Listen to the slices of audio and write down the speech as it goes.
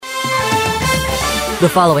The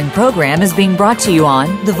following program is being brought to you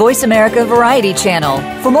on the Voice America Variety Channel.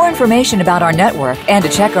 For more information about our network and to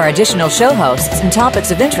check our additional show hosts and topics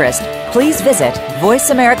of interest, please visit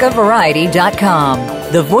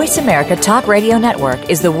voiceamericavariety.com. The Voice America Talk Radio Network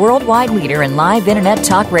is the worldwide leader in live Internet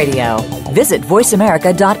talk radio. Visit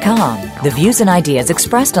voiceamerica.com. The views and ideas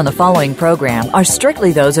expressed on the following program are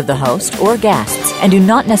strictly those of the host or guests and do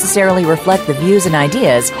not necessarily reflect the views and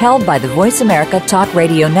ideas held by the Voice America Talk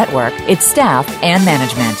Radio Network, its staff, and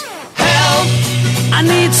management. Help! I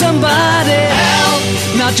need somebody. Help!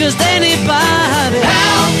 Not just anybody.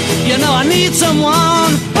 Help! You know I need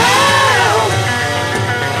someone. Help!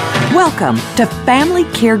 Welcome to Family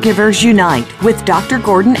Caregivers Unite with Dr.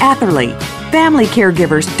 Gordon Atherley. Family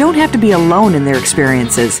caregivers don't have to be alone in their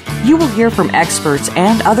experiences. You will hear from experts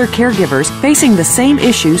and other caregivers facing the same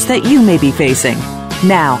issues that you may be facing.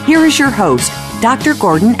 Now, here is your host, Dr.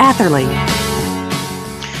 Gordon Atherley.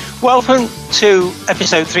 Welcome to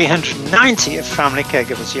episode 390 of Family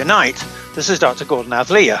Caregivers Unite. This is Dr. Gordon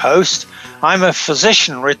Atherley, your host. I'm a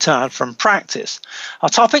physician retired from practice. Our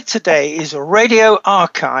topic today is a radio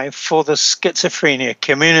archive for the schizophrenia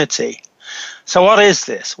community. So what is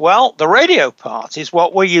this? Well, the radio part is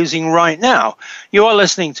what we're using right now. You are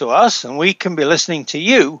listening to us, and we can be listening to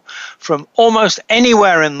you from almost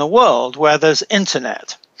anywhere in the world where there's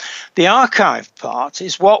internet. The archive part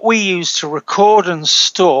is what we use to record and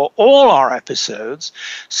store all our episodes,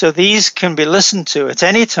 so these can be listened to at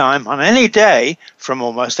any time on any day from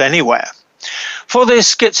almost anywhere. For the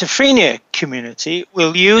schizophrenia community,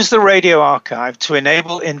 we'll use the radio archive to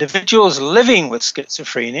enable individuals living with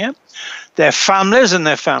schizophrenia, their families and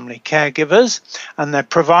their family caregivers, and their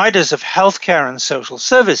providers of healthcare and social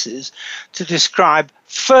services to describe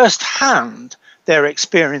firsthand their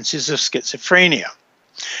experiences of schizophrenia.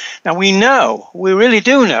 Now, we really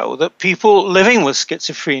do know that people living with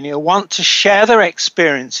schizophrenia want to share their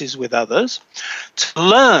experiences with others, to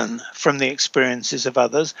learn from the experiences of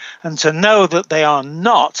others, and to know that they are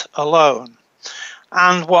not alone.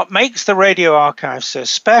 And what makes the radio archive so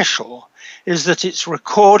special is that it's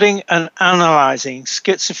recording and analyzing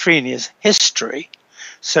schizophrenia's history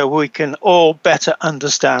so we can all better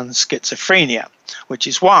understand schizophrenia, which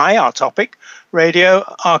is why our topic, Radio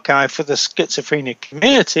Archive for the Schizophrenia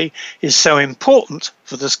Community, is so important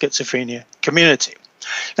for the schizophrenia community.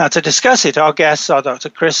 Now, to discuss it, our guests are Dr.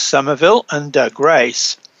 Chris Somerville and Doug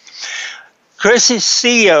Race. Chris is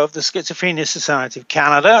CEO of the Schizophrenia Society of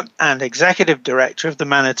Canada and Executive Director of the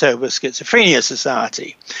Manitoba Schizophrenia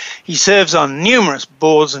Society. He serves on numerous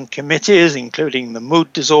boards and committees, including the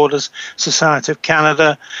Mood Disorders Society of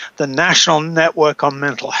Canada, the National Network on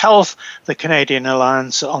Mental Health, the Canadian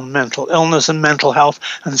Alliance on Mental Illness and Mental Health,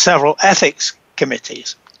 and several ethics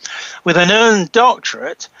committees. With an earned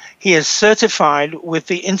doctorate, he is certified with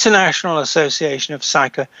the International Association of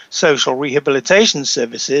Psychosocial Rehabilitation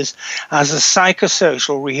Services as a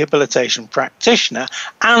psychosocial rehabilitation practitioner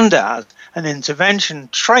and as an intervention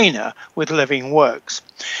trainer with Living Works.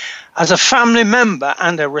 As a family member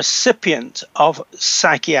and a recipient of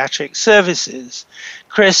psychiatric services,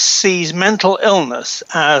 Chris sees mental illness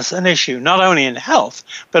as an issue not only in health,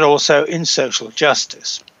 but also in social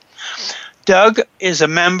justice. Doug is a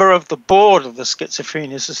member of the board of the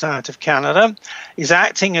Schizophrenia Society of Canada, is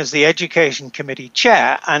acting as the Education Committee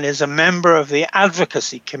Chair, and is a member of the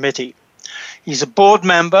Advocacy Committee. He's a board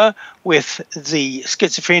member with the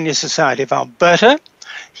Schizophrenia Society of Alberta.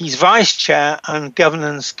 He's Vice Chair and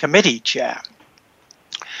Governance Committee Chair.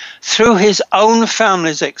 Through his own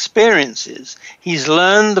family's experiences, he's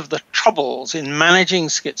learned of the troubles in managing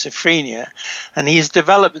schizophrenia, and he's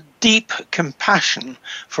developed deep compassion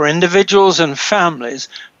for individuals and families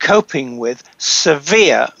coping with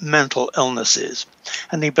severe mental illnesses.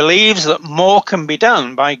 And he believes that more can be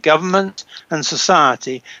done by government and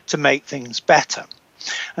society to make things better.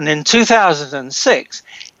 And in 2006,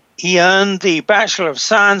 he earned the Bachelor of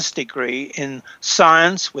Science degree in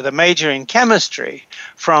Science with a major in Chemistry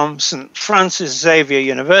from St. Francis Xavier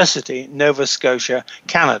University, Nova Scotia,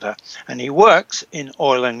 Canada, and he works in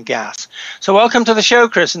oil and gas. So welcome to the show,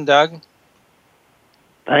 Chris and Doug.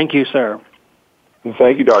 Thank you, sir.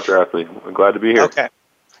 Thank you, Dr. Atherley. I'm glad to be here. Okay,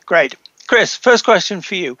 great. Chris, first question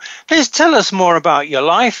for you. Please tell us more about your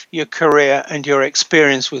life, your career, and your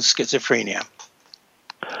experience with schizophrenia.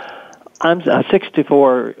 I'm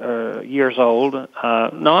 64 years old. No,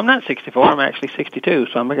 I'm not 64. I'm actually 62,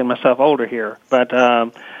 so I'm making myself older here. But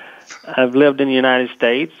I've lived in the United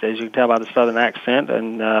States, as you can tell by the southern accent,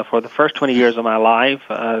 and for the first 20 years of my life,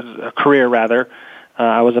 a career rather,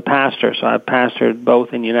 I was a pastor. So I've pastored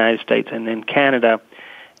both in the United States and in Canada,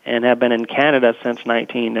 and have been in Canada since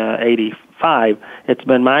 1984. 2005. It's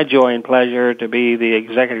been my joy and pleasure to be the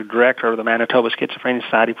executive director of the Manitoba Schizophrenia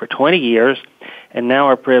Society for 20 years, and now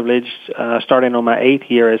are privileged, starting on my 8th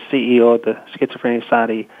year as CEO of the Schizophrenia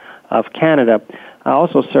Society of Canada. I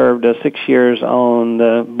also served 6 years on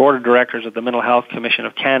the board of directors of the Mental Health Commission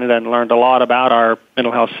of Canada and learned a lot about our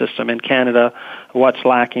mental health system in Canada, what's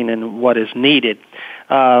lacking and what is needed.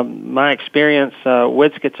 My experience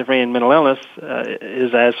with schizophrenia and mental illness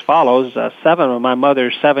is as follows. 7 of my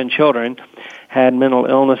mother's 7 children had mental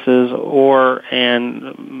illnesses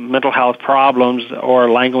and mental health problems or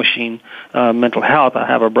languishing mental health. I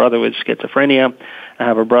have a brother with schizophrenia. I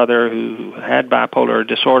have a brother who had bipolar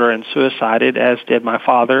disorder and suicided, as did my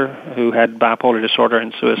father, who had bipolar disorder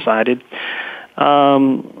and suicided.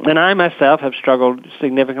 And I myself have struggled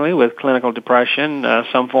significantly with clinical depression,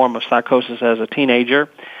 some form of psychosis as a teenager,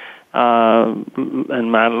 in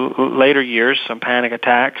my later years, some panic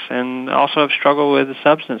attacks, and also have struggled with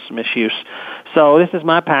substance misuse. So this is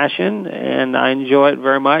my passion, and I enjoy it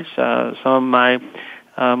very much. Some of my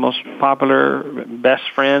most popular, best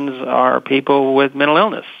friends are people with mental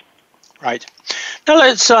illness. Right. Now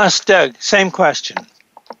let's ask Doug, same question.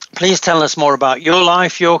 Please tell us more about your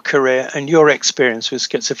life, your career, and your experience with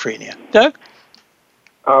schizophrenia. Doug?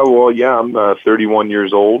 I'm 31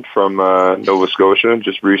 years old from Nova Scotia,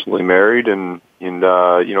 just recently married, and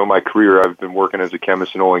my career, I've been working as a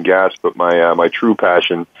chemist in oil and gas, but my true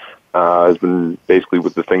passion has been basically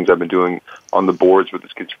with the things I've been doing on the boards with the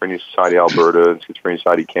Schizophrenia Society Alberta and Schizophrenia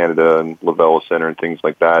Society Canada and Lavella Center and things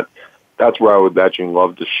like that. That's where I would actually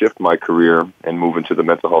love to shift my career and move into the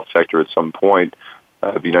mental health sector at some point.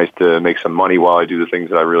 It'd be nice to make some money while I do the things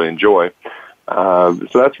that I really enjoy. So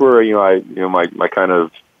that's where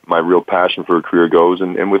my real passion for a career goes.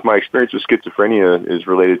 And with my experience with schizophrenia is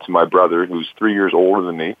related to my brother, who's 3 years older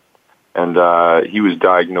than me, and he was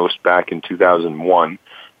diagnosed back in 2001.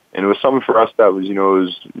 And it was something for us that was, it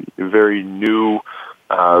was very new.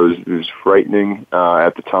 It was frightening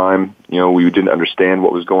at the time. We didn't understand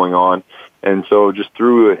what was going on. And so just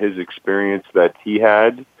through his experience that he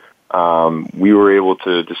had, we were able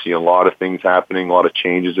to see a lot of things happening, a lot of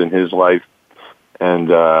changes in his life. And,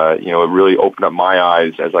 it really opened up my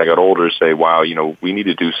eyes as I got older to say, wow, we need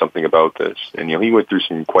to do something about this. And, he went through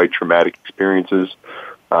some quite traumatic experiences.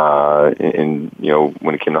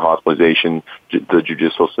 When it came to hospitalization, the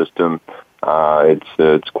judicial system,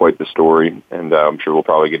 it's quite the story, and I'm sure we'll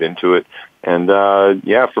probably get into it. And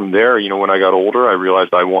from there, when I got older, I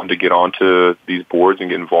realized I wanted to get onto these boards and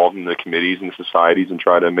get involved in the committees and societies and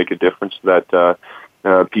try to make a difference that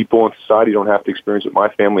people in society don't have to experience what my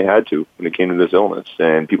family had to when it came to this illness.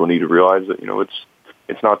 And people need to realize that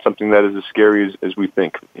it's not something that is as scary as we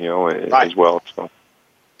think, right. As well. So.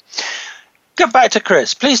 Get back to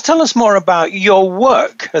Chris. Please tell us more about your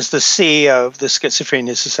work as the CEO of the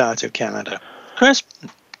Schizophrenia Society of Canada. Chris?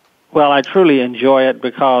 Well, I truly enjoy it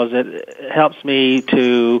because it helps me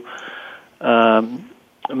to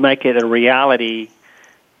make it a reality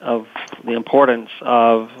of the importance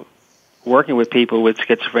of working with people with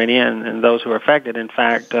schizophrenia and those who are affected. In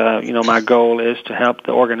fact, my goal is to help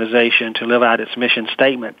the organization to live out its mission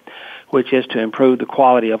statement, which is to improve the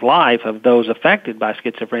quality of life of those affected by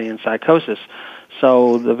schizophrenia and psychosis.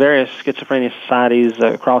 So the various schizophrenia societies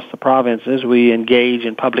across the provinces, we engage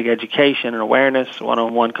in public education and awareness,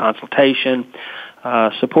 one-on-one consultation,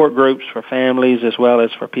 support groups for families as well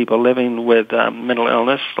as for people living with mental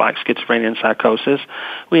illness like schizophrenia and psychosis.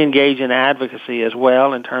 We engage in advocacy as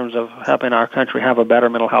well in terms of helping our country have a better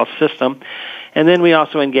mental health system. And then we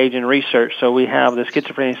also engage in research. So we have the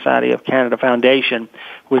Schizophrenia Society of Canada Foundation,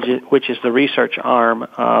 which is the research arm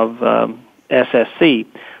of SSC.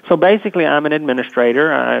 So basically, I'm an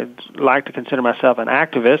administrator. I like to consider myself an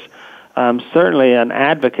activist. I'm certainly an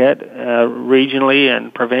advocate regionally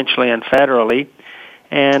and provincially and federally.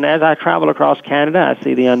 And as I travel across Canada, I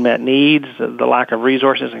see the unmet needs, the lack of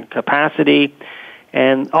resources and capacity,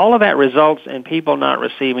 and all of that results in people not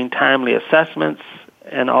receiving timely assessments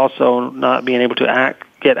and also not being able to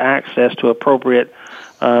get access to appropriate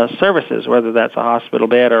services, whether that's a hospital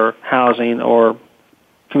bed or housing or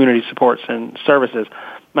community supports and services.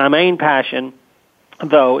 My main passion,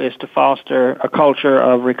 though, is to foster a culture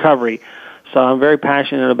of recovery. So I'm very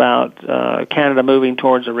passionate about Canada moving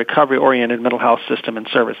towards a recovery-oriented mental health system and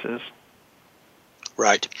services.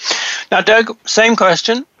 Right. Now, Doug, same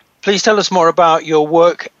question. Please tell us more about your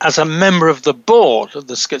work as a member of the board of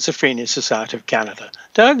the Schizophrenia Society of Canada.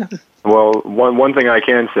 Doug? Well, one thing I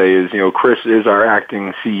can say is, Chris is our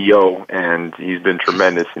acting CEO, and he's been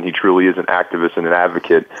tremendous, and he truly is an activist and an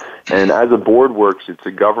advocate. And as a board works, it's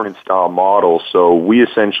a governance-style model, so we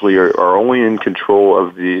essentially are only in control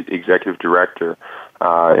of the executive director.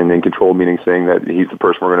 and then control meaning saying that he's the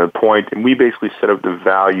person we're going to appoint. And we basically set up the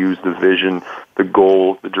values, the vision, the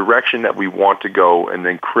goal, the direction that we want to go, and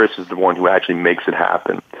then Chris is the one who actually makes it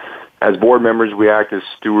happen. As board members, we act as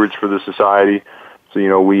stewards for the society. So,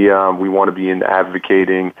 we want to be in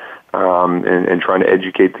advocating and trying to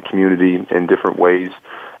educate the community in different ways.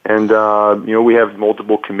 And, we have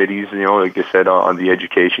multiple committees, like I said, on the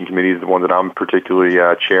education committee is the one that I'm particularly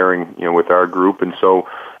chairing, with our group. And so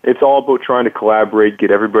it's all about trying to collaborate, get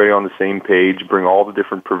everybody on the same page, bring all the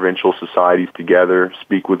different provincial societies together,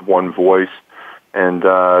 speak with one voice, and,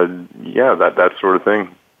 that sort of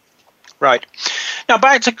thing. Right. Now,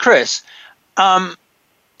 back to Chris.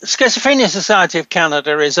 Schizophrenia Society of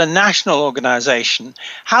Canada is a national organization.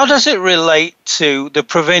 How does it relate to the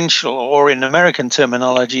provincial, or in American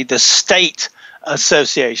terminology, the state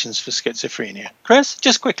associations for schizophrenia? Chris,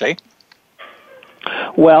 just quickly.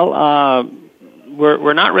 Well,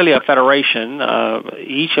 we're not really a federation.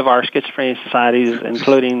 Each of our schizophrenia societies,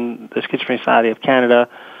 including the Schizophrenia Society of Canada,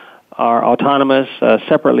 are autonomous,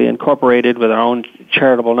 separately incorporated with our own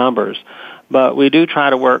charitable numbers. But we do try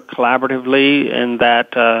to work collaboratively in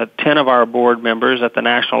that 10 of our board members at the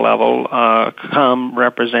national level come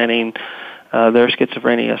representing their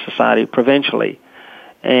schizophrenia society provincially.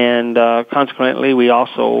 And consequently, we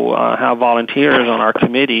also have volunteers on our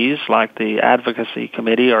committees, like the advocacy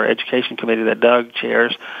committee or education committee that Doug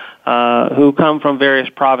chairs, who come from various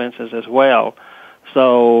provinces as well.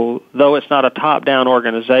 So though it's not a top-down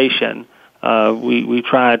organization, we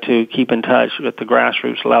try to keep in touch with the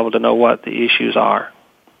grassroots level to know what the issues are.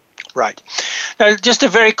 Right. Now, just a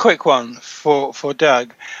very quick one for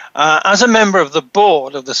Doug. As a member of the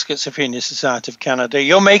board of the Schizophrenia Society of Canada,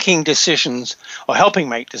 you're making decisions, or helping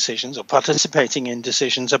make decisions, or participating in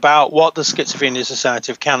decisions about what the Schizophrenia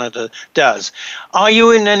Society of Canada does. Are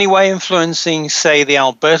you in any way influencing, say, the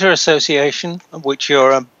Alberta Association, of which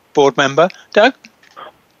you're a board member, Doug?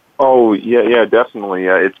 Oh, yeah, definitely.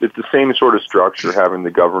 It's the same sort of structure, having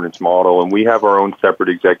the governance model, and we have our own separate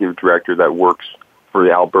executive director that works for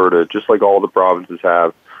the Alberta, just like all the provinces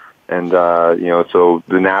have. And, so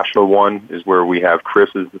the national one is where we have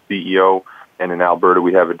Chris as the CEO, and in Alberta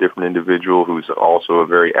we have a different individual who's also a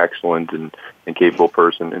very excellent and capable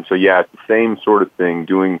person. And so, yeah, it's the same sort of thing,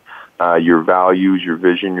 doing your values, your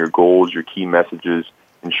vision, your goals, your key messages,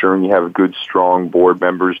 ensuring you have a good, strong board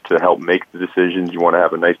members to help make the decisions. You want to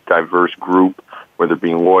have a nice, diverse group, whether it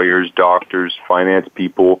be lawyers, doctors, finance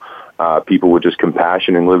people, people with just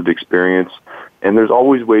compassion and lived experience. And there's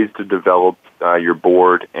always ways to develop your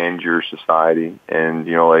board and your society. And,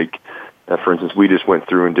 for instance, we just went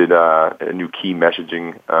through and did a new key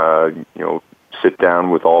messaging, sit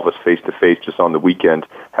down with all of us face-to-face just on the weekend,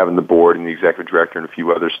 having the board and the executive director and a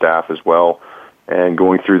few other staff as well. And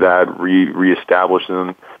going through that, reestablishing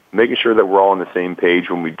them, making sure that we're all on the same page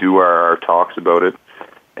when we do our talks about it,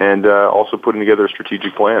 and also putting together a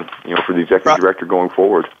strategic plan, for the executive director going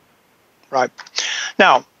forward. Right.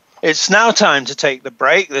 Now, it's now time to take the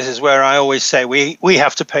break. This is where I always say we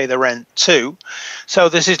have to pay the rent too. So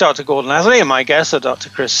this is Dr. Gordon Atherley, and my guests are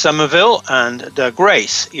Dr. Chris Somerville and Doug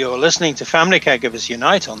Race. You're listening to Family Caregivers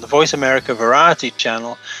Unite on the Voice America Variety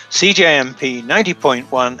Channel, CJMP 90.1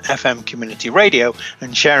 FM Community Radio,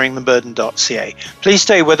 and sharingtheburden.ca. Please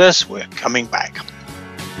stay with us. We're coming back.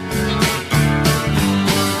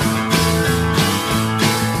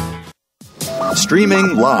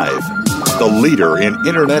 Streaming live. The leader in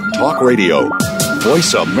Internet talk radio.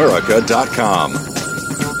 VoiceAmerica.com.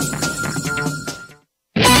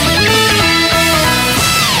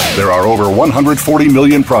 There are over 140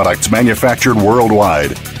 million products manufactured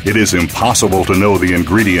worldwide. It is impossible to know the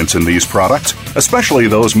ingredients in these products, especially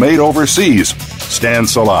those made overseas. Stan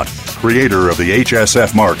Salat, creator of the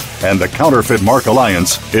HSF Mark and the Counterfeit Mark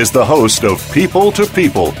Alliance, is the host of People to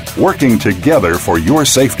People, working together for your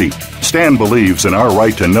safety. Stan believes in our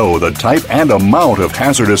right to know the type and amount of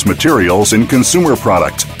hazardous materials in consumer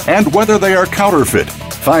products and whether they are counterfeit.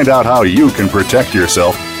 Find out how you can protect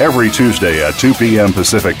yourself every Tuesday at 2 p.m.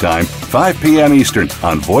 Pacific Time, 5 p.m. Eastern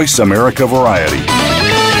on Voice America Variety.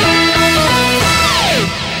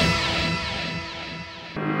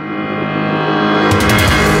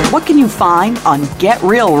 What can you find on Get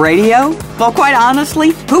Real Radio? Well, quite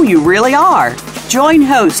honestly, who you really are. Join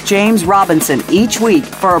host James Robinson each week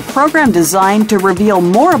for a program designed to reveal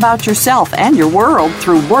more about yourself and your world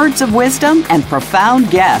through words of wisdom and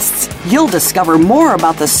profound guests. You'll discover more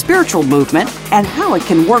about the spiritual movement and how it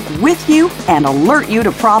can work with you and alert you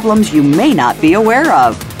to problems you may not be aware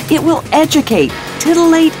of. It will educate,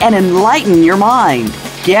 titillate, and enlighten your mind.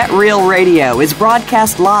 Get Real Radio is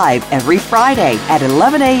broadcast live every Friday at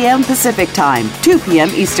 11 a.m. Pacific Time, 2 p.m.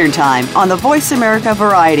 Eastern Time on the Voice America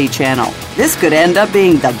Variety Channel. This could end up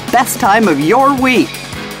being the best time of your week.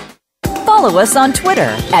 Follow us on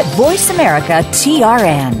Twitter at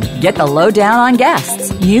VoiceAmericaTRN. Get the lowdown on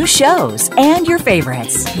guests, new shows, and your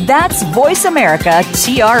favorites. That's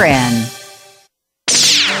VoiceAmericaTRN.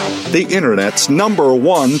 The Internet's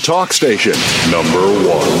 #1 talk station.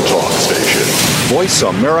 #1 talk station.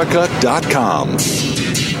 VoiceAmerica.com.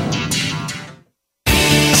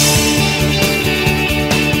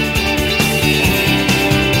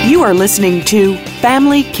 You are listening to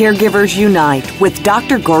Family Caregivers Unite with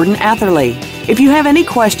Dr. Gordon Atherley. If you have any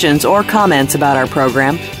questions or comments about our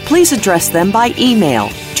program, please address them by email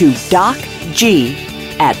to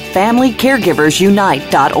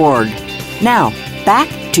docg@familycaregiversunite.org. Now, back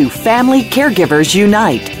to Family Caregivers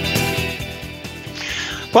Unite.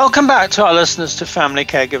 Welcome back to our listeners to Family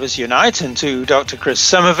Caregivers Unite and to Dr. Chris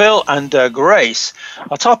Somerville and Doug Race.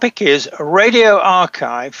 Our topic is a radio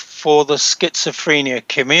archive for the schizophrenia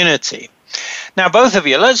community. Now, both of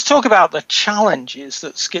you, let's talk about the challenges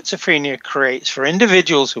that schizophrenia creates for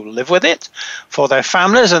individuals who live with it, for their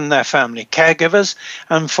families and their family caregivers,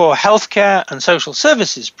 and for healthcare and social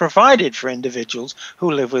services provided for individuals who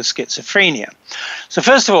live with schizophrenia. So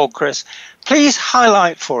first of all, Chris, please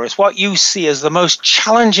highlight for us what you see as the most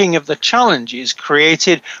challenging of the challenges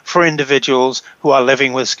created for individuals who are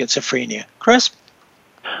living with schizophrenia. Chris?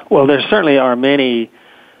 Well, there certainly are many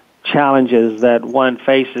challenges that one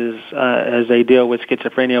faces as they deal with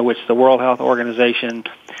schizophrenia, which the World Health Organization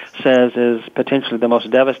says is potentially the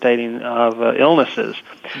most devastating of illnesses.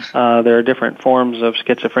 There are different forms of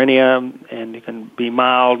schizophrenia, and it can be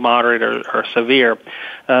mild, moderate, or severe.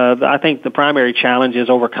 I think the primary challenge is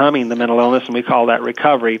overcoming the mental illness, and we call that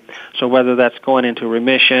recovery. So whether that's going into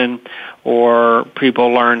remission or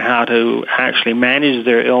people learn how to actually manage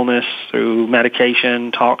their illness through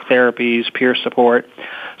medication, talk therapies, peer support.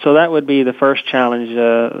 So that would be the first challenge.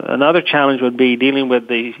 Another challenge would be dealing with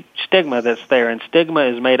the stigma that's there. And stigma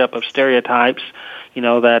is made up of stereotypes,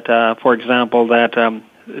 that, for example, that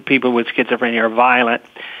people with schizophrenia are violent.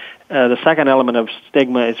 The second element of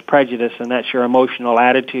stigma is prejudice, and that's your emotional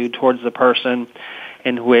attitude towards the person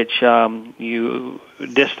in which you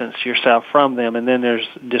distance yourself from them. And then there's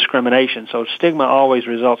discrimination. So stigma always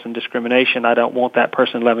results in discrimination. I don't want that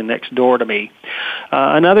person living next door to me.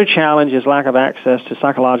 Another challenge is lack of access to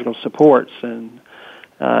psychological supports, and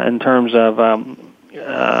in terms of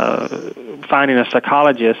finding a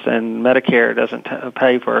psychologist, and Medicare doesn't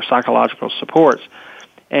pay for psychological supports.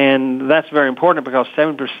 And that's very important because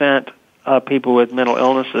 7% of people with mental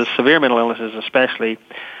illnesses, severe mental illnesses especially,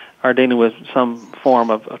 are dealing with some form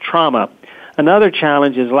of trauma. Another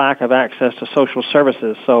challenge is lack of access to social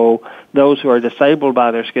services. So those who are disabled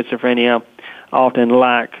by their schizophrenia often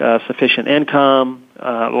lack sufficient income,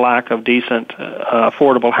 lack of decent,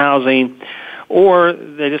 affordable housing, or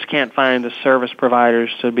they just can't find the service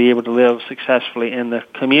providers to be able to live successfully in the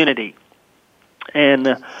community. And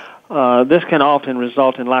this can often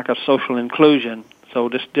result in lack of social inclusion. So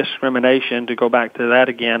this discrimination, to go back to that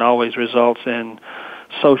again, always results in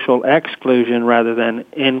social exclusion rather than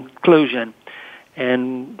inclusion.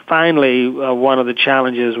 And finally, one of the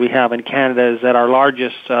challenges we have in Canada is that our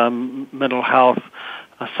largest mental health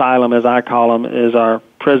asylum, as I call them, is our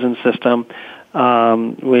prison system.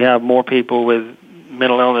 We have more people with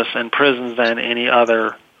mental illness in prisons than any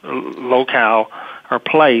other locale or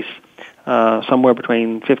place. Somewhere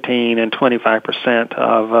between 15 and 25%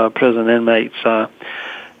 of prison inmates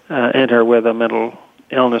enter with a mental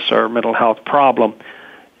illness or mental health problem.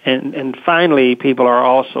 And finally, people are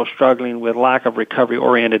also struggling with lack of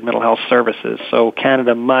recovery-oriented mental health services. So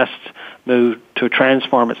Canada must move to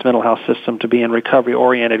transform its mental health system to be in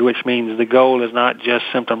recovery-oriented, which means the goal is not just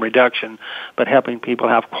symptom reduction, but helping people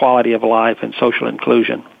have quality of life and social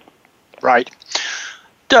inclusion. Right.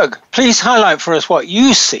 Doug, please highlight for us what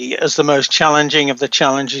you see as the most challenging of the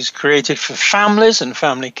challenges created for families and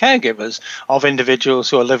family caregivers of individuals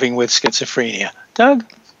who are living with schizophrenia. Doug?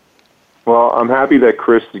 Well, I'm happy that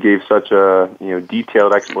Chris gave such a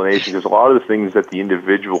detailed explanation, because a lot of the things that the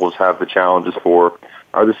individuals have the challenges for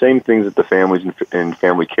are the same things that the families and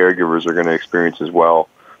family caregivers are going to experience as well.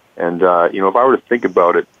 And if I were to think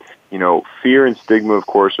about it, fear and stigma, of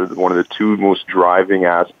course, are one of the two most driving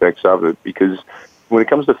aspects of it, because when it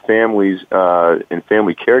comes to families and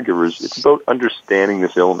family caregivers, it's about understanding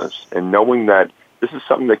this illness and knowing that this is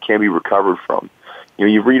something that can be recovered from.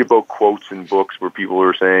 You read about quotes in books where people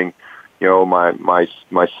are saying,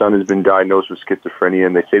 my son has been diagnosed with schizophrenia,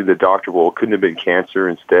 and they say to the doctor, well, it couldn't have been cancer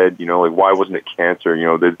instead. Why wasn't it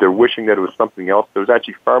cancer? They're wishing that it was something else that was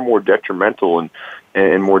actually far more detrimental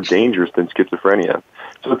and more dangerous than schizophrenia.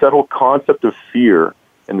 So it's that whole concept of fear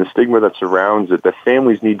and the stigma that surrounds it that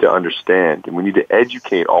families need to understand, and we need to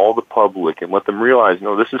educate all the public and let them realize,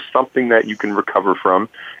 no, this is something that you can recover from.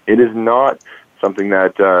 It is not something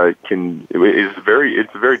that it's a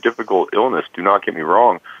very difficult illness, do not get me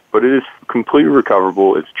wrong, but it is completely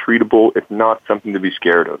recoverable, it's treatable, it's not something to be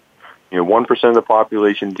scared of. 1% of the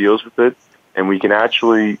population deals with it, and we can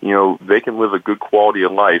actually, they can live a good quality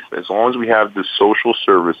of life as long as we have the social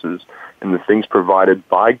services and the things provided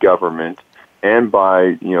by government and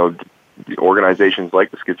by, the organizations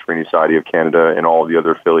like the Schizophrenia Society of Canada and all the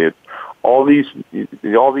other affiliates. All these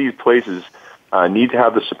places need to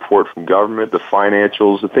have the support from government, the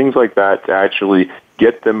financials, the things like that to actually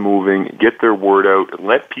get them moving, get their word out, and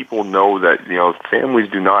let people know that,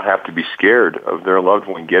 families do not have to be scared of their loved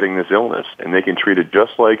one getting this illness, and they can treat it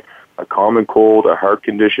just like a common cold, a heart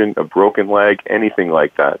condition, a broken leg, anything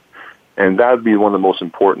like that. And that would be one of the most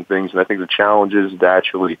important things, and I think the challenge is to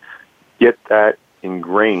actually get that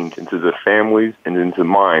ingrained into the families and into the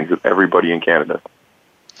minds of everybody in Canada.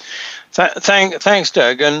 Thanks,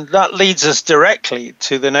 Doug. And that leads us directly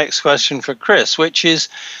to the next question for Chris, which is,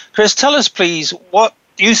 Chris, tell us, please, what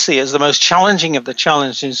you see as the most challenging of the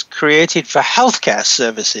challenges created for healthcare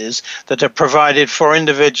services that are provided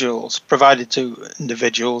to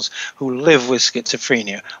individuals who live with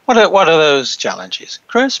schizophrenia. What are those challenges?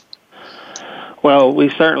 Chris? Well, we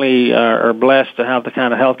certainly are blessed to have the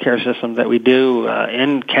kind of healthcare system that we do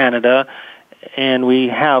in Canada, and we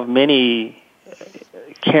have many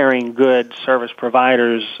caring, good service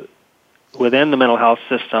providers within the mental health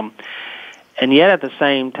system. And yet at the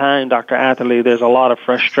same time, Dr. Atherley, there's a lot of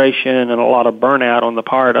frustration and a lot of burnout on the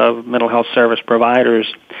part of mental health service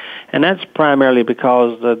providers. And that's primarily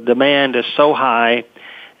because the demand is so high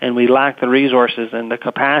and we lack the resources and the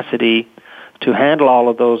capacity to handle all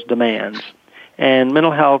of those demands. And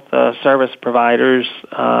mental health service providers,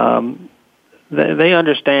 they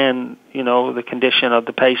understand, the condition of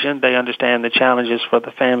the patient. They understand the challenges for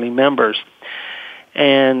the family members.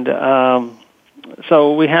 And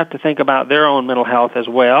so we have to think about their own mental health as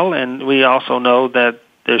well. And we also know that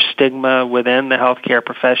there's stigma within the healthcare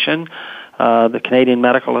profession. The Canadian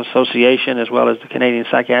Medical Association as well as the Canadian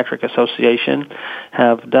Psychiatric Association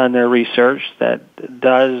have done their research that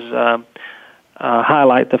does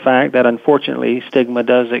highlight the fact that, unfortunately, stigma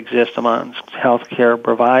does exist amongst healthcare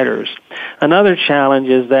providers. Another challenge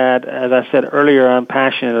is that, as I said earlier, I'm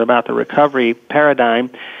passionate about the recovery paradigm,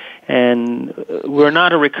 and we're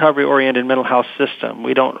not a recovery-oriented mental health system.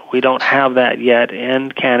 We don't have that yet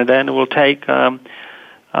in Canada, and it will take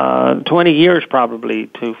 20 years probably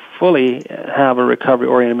to fully have a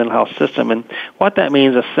recovery-oriented mental health system. And what that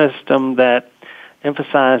means, a system that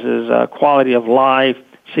emphasizes quality of life,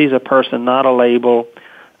 sees a person, not a label,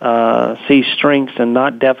 sees strengths and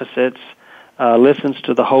not deficits, listens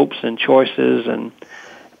to the hopes and choices, and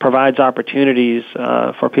provides opportunities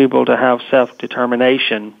for people to have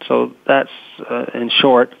self-determination. So that's, in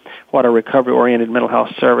short, what a recovery-oriented mental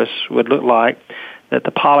health service would look like, that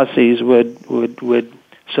the policies would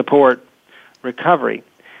support recovery.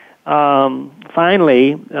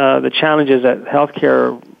 Finally, the challenges that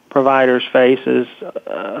healthcare providers face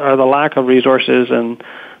are the lack of resources and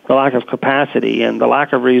the lack of capacity. And the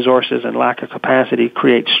lack of resources and lack of capacity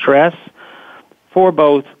creates stress for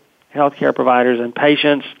both healthcare providers and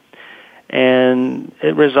patients, and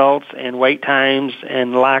it results in wait times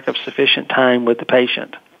and lack of sufficient time with the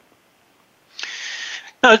patient.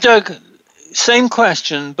 Now, Doug, same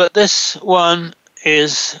question, but this one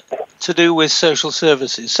is to do with social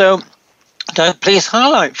services. So, Doug, please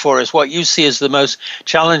highlight for us what you see as the most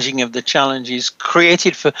challenging of the challenges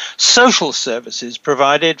created for social services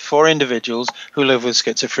provided for individuals who live with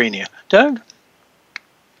schizophrenia. Doug?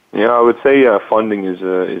 Yeah, I would say funding is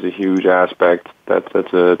a huge aspect.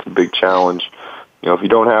 It's a big challenge. If you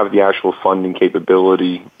don't have the actual funding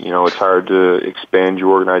capability, it's hard to expand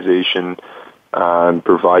your organization and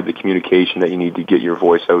provide the communication that you need to get your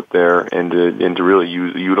voice out there and to really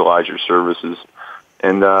utilize your services.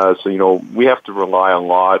 And so, we have to rely a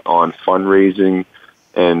lot on fundraising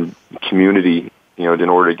and community, in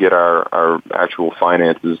order to get our actual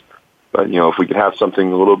finances. But, if we could have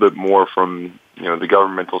something a little bit more from, the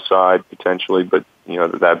governmental side potentially, but,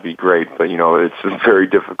 that'd be great. But, it's very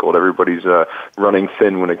difficult. Everybody's running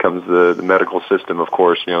thin when it comes to the medical system, of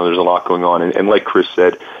course. There's a lot going on. And like Chris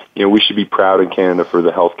said, we should be proud in Canada for the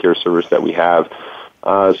healthcare service that we have.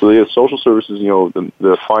 So the social services,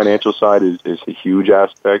 the financial side is a huge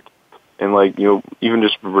aspect, And like, even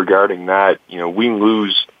just regarding that, we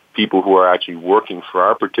lose people who are actually working for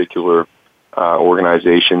our particular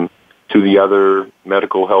organization to the other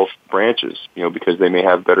medical health branches, because they may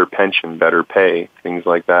have better pension, better pay, things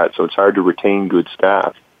like that. So it's hard to retain good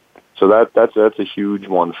staff. So that's a huge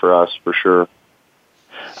one for us, for sure.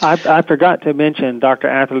 I forgot to mention, Dr.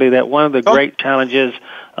 Atherley, that one of the great challenges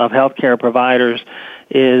of healthcare providers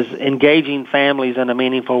is engaging families in a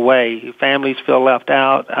meaningful way. Families feel left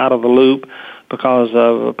out of the loop because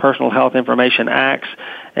of Personal Health Information Acts.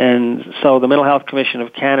 And so the Mental Health Commission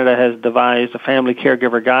of Canada has devised a family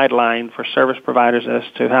caregiver guideline for service providers as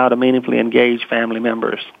to how to meaningfully engage family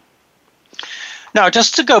members. Now,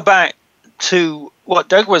 just to go back to what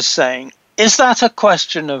Doug was saying, is that a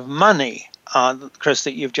question of money, Chris,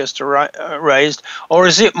 that you've just raised, or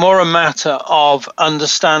is it more a matter of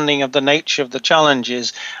understanding of the nature of the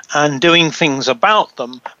challenges and doing things about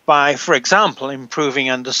them by, for example, improving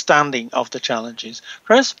understanding of the challenges?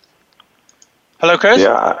 Chris? Hello, Chris?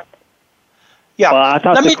 Yeah. Well, I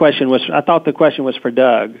thought the question was for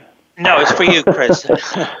Doug. No, it's for you, Chris.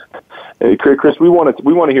 Hey, Chris, we want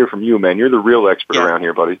to hear from you, man. You're the real expert around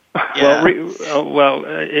here, buddy. Yeah.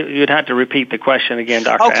 You'd have to repeat the question again,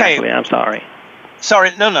 Dr. Okay. Ashley. I'm sorry. Sorry,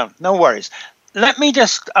 no worries. Let me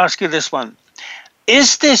just ask you this one.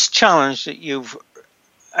 Is this challenge that you've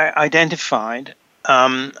identified,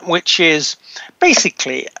 which is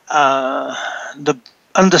basically the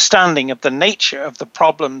understanding of the nature of the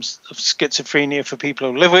problems of schizophrenia for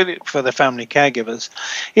people who live with it, for the family caregivers,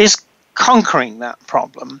 is conquering that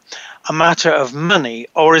problem a matter of money,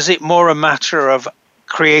 or is it more a matter of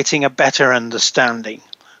creating a better understanding?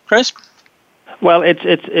 Chris? Well,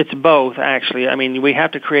 it's both, actually. I mean, we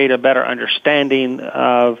have to create a better understanding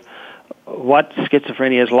of what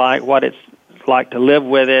schizophrenia is like, what it's like to live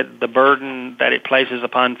with it, the burden that it places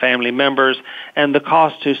upon family members, and the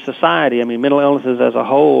cost to society. I mean, mental illnesses as a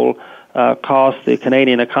whole cost the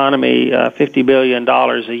Canadian economy $50 billion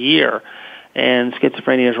a year. And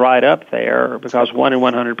schizophrenia is right up there because 1 in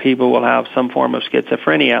 100 people will have some form of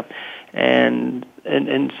schizophrenia. And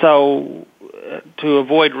so to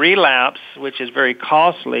avoid relapse, which is very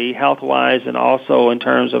costly health-wise and also in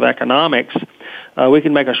terms of economics, we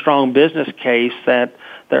can make a strong business case that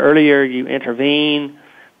the earlier you intervene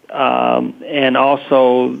and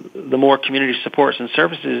also the more community supports and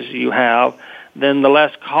services you have, then the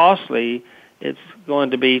less costly it's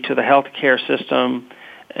going to be to the healthcare system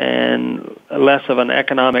and less of an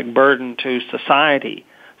economic burden to society.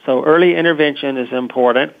 So early intervention is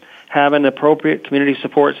important. Having appropriate community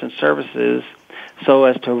supports and services so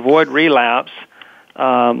as to avoid relapse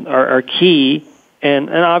are key. And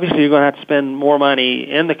obviously you're going to have to spend more money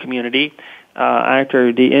in the community.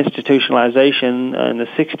 After deinstitutionalization in the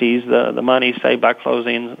 60s, the money saved by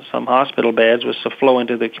closing some hospital beds was to flow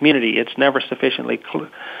into the community. It's never sufficiently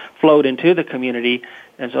flowed into the community,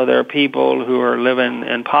 and so there are people who are living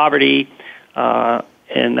in poverty,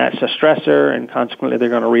 and that's a stressor, and consequently they're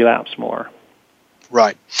going to relapse more.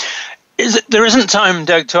 Right. There isn't time,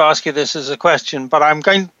 Doug, to ask you this as a question, but I'm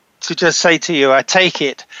going to just say to you, I take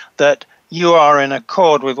it that you are in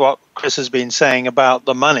accord with what Chris has been saying about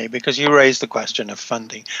the money, because you raised the question of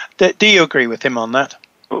funding. Do you agree with him on that?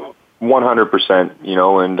 100%,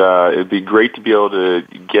 and it'd be great to be able to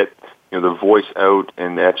get the voice out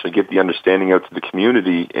and actually get the understanding out to the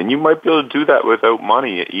community. And you might be able to do that without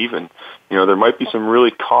money even. There might be some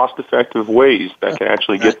really cost-effective ways that can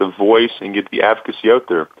actually get the voice and get the advocacy out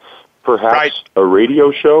there. Perhaps a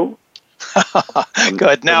radio show?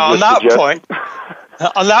 Good. Now, on that point...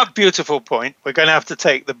 On that beautiful point, we're going to have to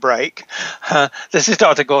take the break. This is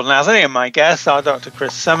Dr. Gordon Atherley, and my guests are Dr.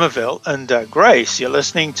 Chris Somerville and Grace. You're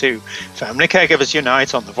listening to Family Caregivers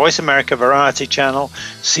Unite on the Voice America Variety Channel,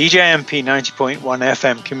 CJMP 90.1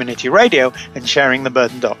 FM Community Radio, and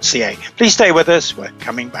sharingtheburden.ca. Please stay with us. We're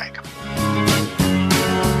coming back.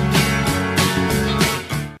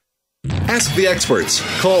 Ask the experts.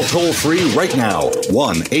 Call toll-free right now,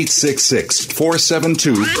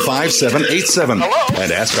 1-866-472-5787.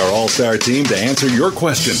 And ask our All-Star team to answer your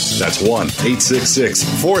question. That's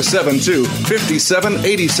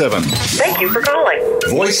 1-866-472-5787. Thank you for calling.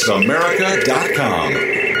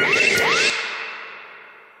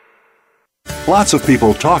 VoiceAmerica.com. Lots of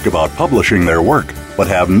people talk about publishing their work, but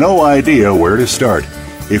have no idea where to start.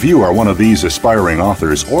 If you are one of these aspiring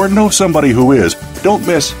authors or know somebody who is, don't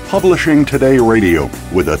miss Publishing Today Radio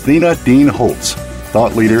with Athena Dean Holtz.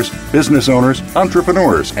 Thought leaders, business owners,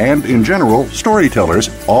 entrepreneurs, and, in general, storytellers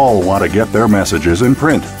all want to get their messages in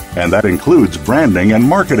print, and that includes branding and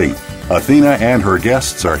marketing. Athena and her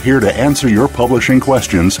guests are here to answer your publishing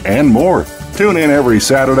questions and more. Tune in every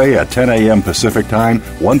Saturday at 10 a.m. Pacific Time,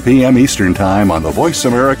 1 p.m. Eastern Time on the Voice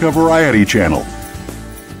America Variety Channel.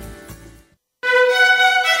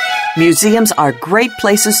 Museums are great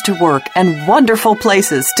places to work and wonderful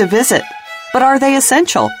places to visit. But are they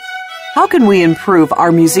essential? How can we improve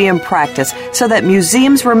our museum practice so that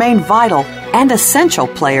museums remain vital and essential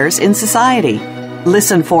players in society?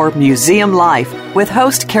 Listen for Museum Life with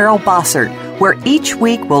host Carol Bossert, where each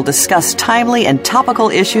week we'll discuss timely and topical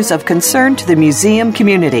issues of concern to the museum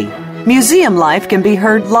community. Museum Life can be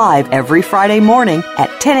heard live every Friday morning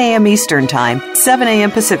at 10 a.m. Eastern Time, 7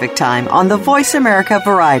 a.m. Pacific Time on the Voice America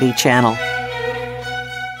Variety Channel.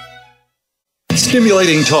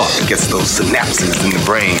 Stimulating talk gets those synapses in the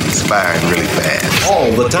brain firing really fast.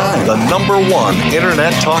 All the time. The #1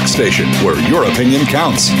 Internet talk station where your opinion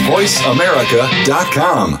counts.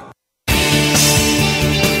 VoiceAmerica.com.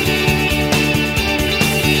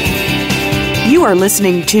 You are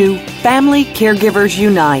listening to Family Caregivers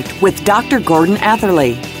Unite with Dr. Gordon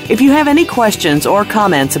Atherley. If you have any questions or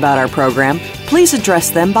comments about our program, please address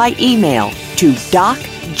them by email to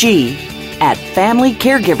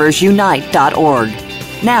docg@familycaregiversunite.org.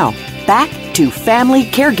 Now, back to Family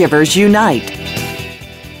Caregivers Unite.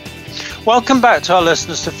 Welcome back to our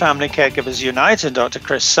listeners to Family Caregivers Unite and Dr.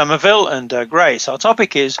 Chris Somerville and Grace. Our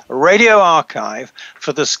topic is Radio Archive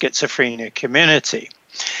for the schizophrenia community.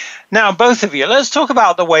 Now, both of you, let's talk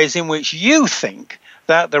about the ways in which you think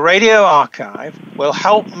that the radio archive will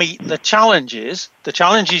help meet the challenges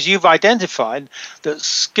you've identified that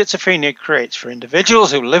schizophrenia creates for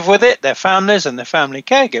individuals who live with it, their families and their family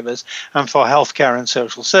caregivers, and for healthcare and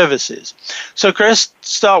social services. So, Chris,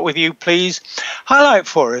 start with you, please. Highlight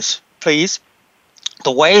for us, please,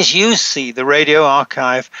 the ways you see the radio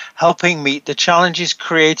archive helping meet the challenges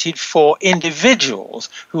created for individuals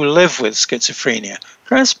who live with schizophrenia.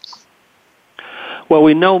 Chris? Well,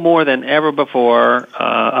 we know more than ever before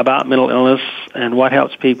about mental illness and what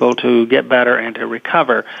helps people to get better and to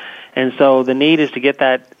recover. And so the need is to get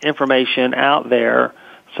that information out there.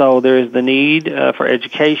 So there is the need for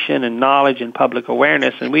education and knowledge and public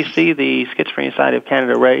awareness. And we see the Schizophrenia Society of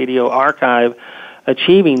Canada Radio Archive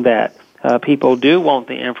achieving that. People do want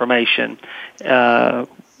the information.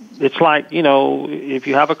 It's like, if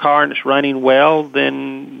you have a car and it's running well,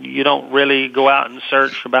 then you don't really go out and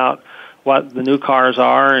search about what the new cars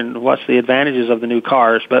are and what's the advantages of the new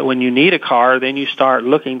cars. But when you need a car, then you start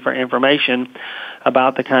looking for information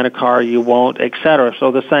about the kind of car you want, etc.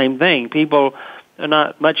 So the same thing. People are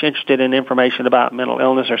not much interested in information about mental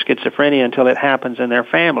illness or schizophrenia until it happens in their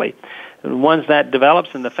family. And once that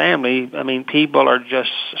develops in the family, people are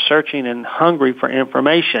just searching and hungry for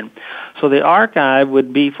information. So the archive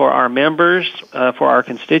would be for our members, for our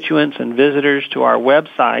constituents and visitors to our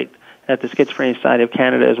website at the Schizophrenia Society of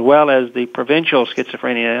Canada, as well as the provincial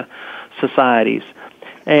schizophrenia societies.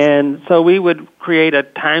 And so we would create a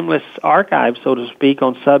timeless archive, so to speak,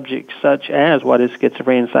 on subjects such as what is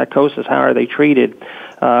schizophrenia and psychosis, how are they treated,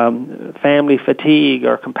 family fatigue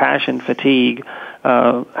or compassion fatigue,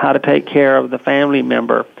 how to take care of the family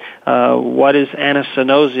member, what is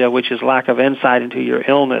anosognosia, which is lack of insight into your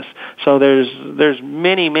illness. So there's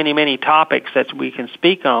many topics that we can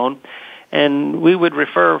speak on. And we would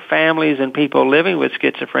refer families and people living with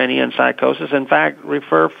schizophrenia and psychosis, in fact,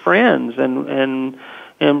 refer friends and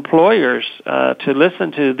employers to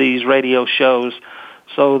listen to these radio shows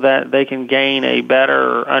so that they can gain a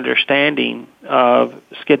better understanding of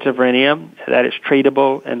schizophrenia, that it's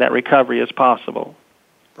treatable, and that recovery is possible.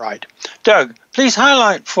 Right. Doug, please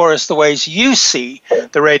highlight for us the ways you see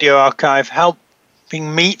the radio archive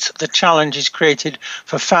helping meet the challenges created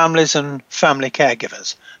for families and family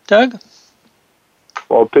caregivers. Doug?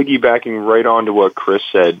 Well, piggybacking right on to what Chris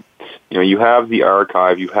said, you have the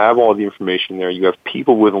archive, you have all the information there, you have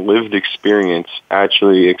people with lived experience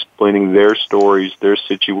actually explaining their stories, their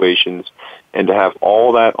situations, and to have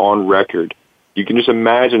all that on record. You can just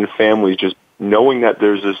imagine families just knowing that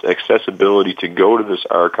there's this accessibility to go to this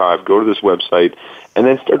archive, go to this website, and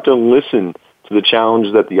then start to listen to the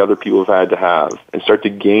challenges that the other people have had to have, and start to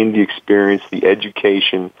gain the experience, the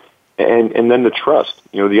education, and then the trust,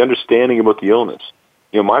 the understanding about the illness.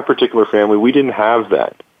 My particular family, we didn't have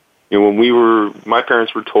that. When my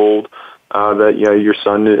parents were told that, your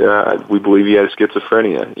son, we believe he has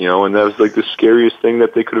schizophrenia, and that was like the scariest thing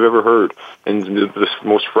that they could have ever heard, and the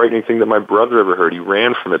most frightening thing that my brother ever heard. He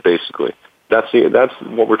ran from it, basically. That's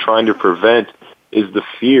what we're trying to prevent, is the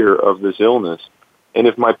fear of this illness. And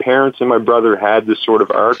if my parents and my brother had this sort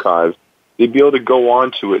of archive, they'd be able to go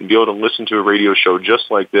on to it and be able to listen to a radio show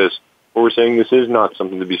just like this, where we're saying this is not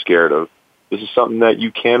something to be scared of. This is something that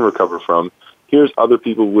you can recover from. Here's other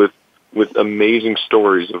people with amazing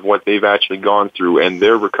stories of what they've actually gone through and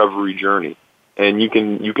their recovery journey. And you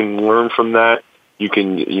can learn from that. You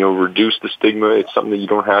can, reduce the stigma. It's something that you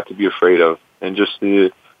don't have to be afraid of. And just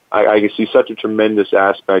I can see such a tremendous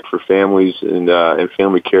aspect for families and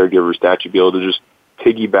family caregivers to actually be able to just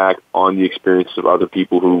piggyback on the experiences of other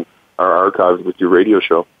people who are archived with your radio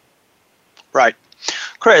show. Right.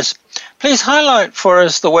 Chris, please highlight for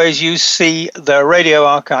us the ways you see the radio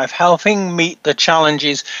archive helping meet the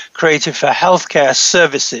challenges created for healthcare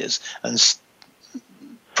services and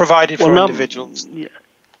provided for individuals.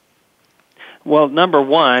 Well, number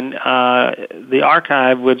one, the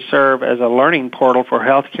archive would serve as a learning portal for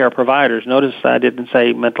healthcare providers. Notice I didn't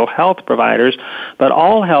say mental health providers, but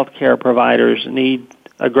all healthcare providers need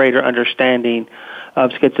a greater understanding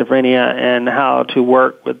of schizophrenia and how to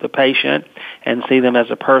work with the patient and see them as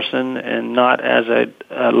a person and not as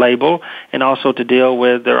a label, and also to deal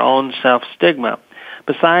with their own self-stigma.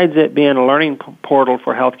 Besides it being a learning portal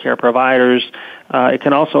for healthcare providers, it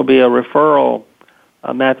can also be a referral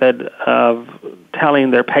method of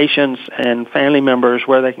telling their patients and family members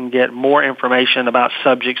where they can get more information about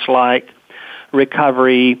subjects like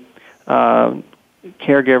recovery,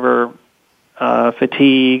 caregiver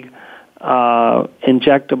fatigue,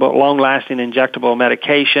 long-lasting injectable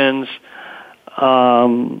medications,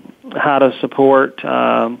 how to support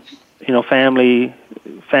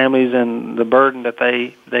families and the burden that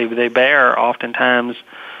they bear, oftentimes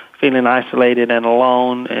feeling isolated and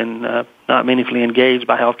alone and not meaningfully engaged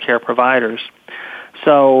by healthcare providers.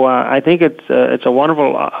 So I think it's a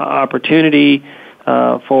wonderful opportunity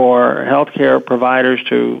for healthcare providers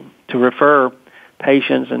to refer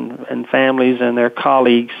patients and families and their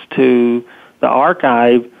colleagues to the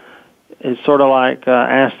archive. Is sort of like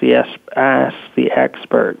ask the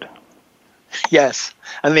expert. Yes,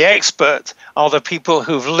 and the expert are the people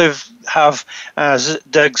have, as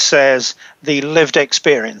Doug says, the lived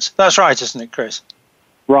experience. That's right, isn't it, Chris?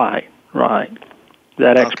 Right.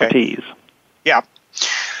 That expertise. Okay. Yeah.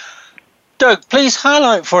 Doug, please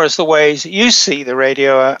highlight for us the ways you see the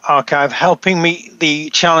radio archive helping meet the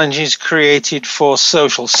challenges created for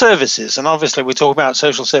social services. And obviously we talk about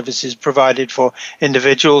social services provided for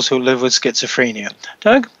individuals who live with schizophrenia.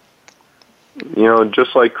 Doug?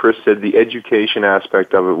 Just like Chris said, the education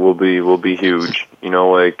aspect of it will be huge.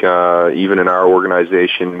 Even in our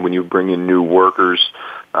organization, when you bring in new workers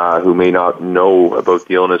who may not know about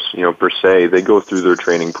the illness, per se, they go through their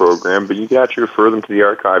training program, but you can actually refer them to the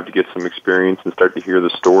archive to get some experience and start to hear the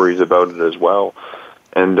stories about it as well.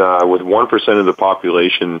 And with 1% of the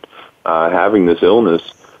population having this illness,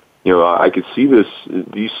 I could see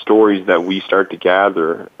these stories that we start to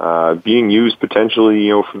gather being used potentially,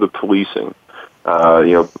 for the policing,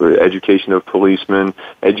 for education of policemen,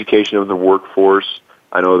 education of the workforce.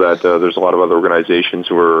 I know that there's a lot of other organizations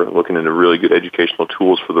who are looking into really good educational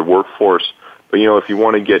tools for the workforce. But, if you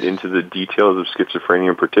want to get into the details of schizophrenia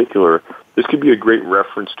in particular, this could be a great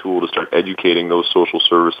reference tool to start educating those social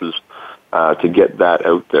services to get that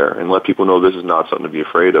out there and let people know this is not something to be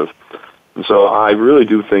afraid of. And so I really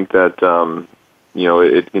do think that,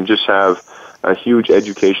 it can just have a huge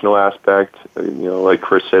educational aspect, like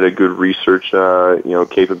Chris said, a good research,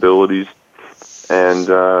 capabilities. And,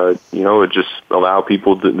 it just allow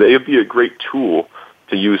people to, they'd be a great tool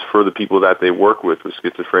to use for the people that they work with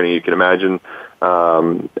schizophrenia. You can imagine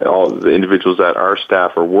all the individuals that our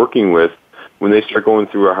staff are working with, when they start going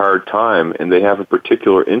through a hard time and they have a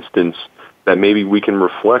particular instance that maybe we can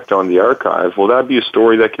reflect on the archive, well, that'd be a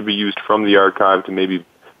story that could be used from the archive to maybe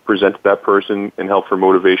present to that person and help for a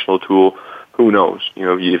motivational tool. Who knows?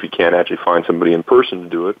 If you can't actually find somebody in person to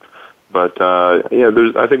do it. But I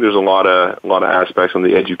think there's a lot of aspects on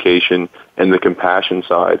the education and the compassion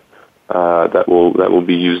side that will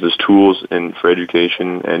be used as tools and for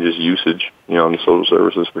education and just usage, in the social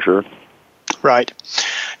services for sure. Right.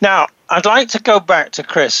 Now, I'd like to go back to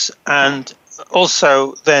Chris and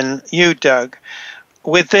also then you, Doug,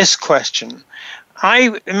 with this question.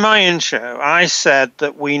 In my intro, I said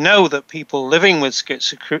that we know that people living with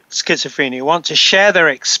schizophrenia want to share their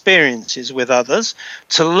experiences with others,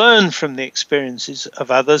 to learn from the experiences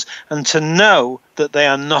of others, and to know that they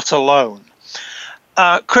are not alone.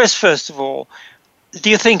 Chris, first of all,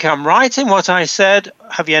 do you think I'm right in what I said?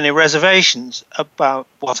 Have you any reservations about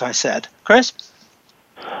what I said? Chris?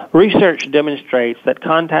 Research demonstrates that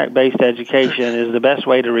contact-based education is the best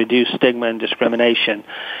way to reduce stigma and discrimination.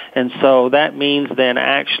 And so that means then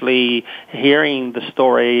actually hearing the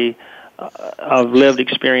story of lived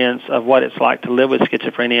experience of what it's like to live with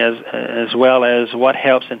schizophrenia, as well as what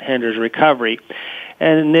helps and hinders recovery.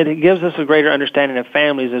 And it gives us a greater understanding of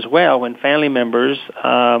families as well when family members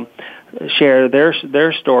share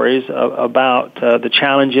their stories about the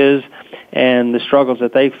challenges and the struggles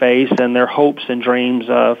that they face and their hopes and dreams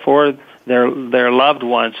for their loved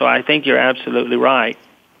ones. So I think you're absolutely right.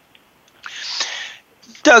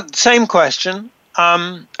 Doug, same question,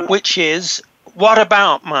 which is, what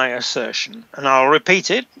about my assertion? And I'll repeat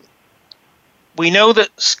it. We know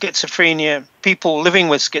that schizophrenia, people living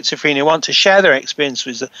with schizophrenia want to share their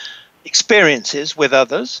experiences with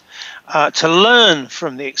others, to learn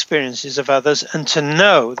from the experiences of others, and to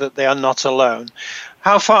know that they are not alone.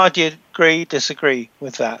 How far do you agree, disagree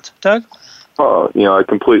with that, Doug? I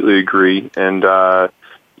completely agree, and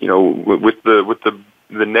with the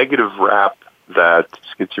negative rap that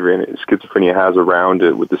schizophrenia has around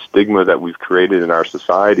it, with the stigma that we've created in our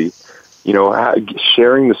society,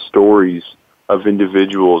 sharing the stories of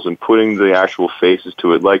individuals and putting the actual faces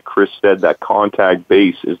to it, like Chris said, that contact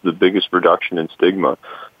base is the biggest reduction in stigma.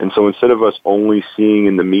 And so instead of us only seeing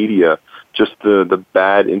in the media just the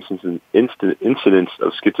bad incidents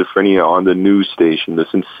of schizophrenia on the news station, the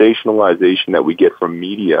sensationalization that we get from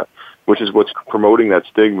media, which is what's promoting that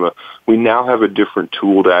stigma, we now have a different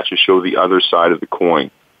tool to actually show the other side of the coin,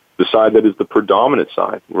 the side that is the predominant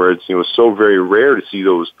side, where it's so very rare to see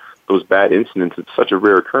those bad incidents. It's such a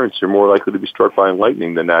rare occurrence. You're more likely to be struck by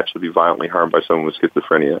lightning than to actually be violently harmed by someone with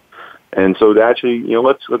schizophrenia. And so to actually,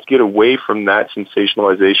 let's get away from that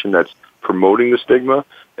sensationalization that's promoting the stigma,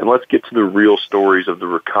 and let's get to the real stories of the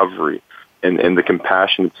recovery and the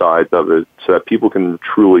compassionate sides of it, so that people can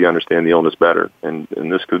truly understand the illness better. And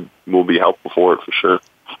this will be helpful for it, for sure.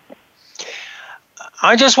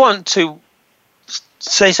 I just want to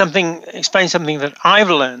explain something that I've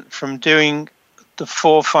learned from doing the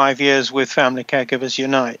 4 or 5 years with Family Caregivers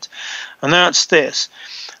Unite. And that's this.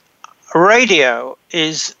 Radio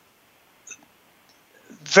is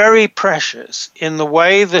very precious in the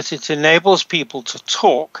way that it enables people to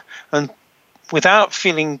talk and without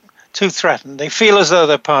feeling too threatened. They feel as though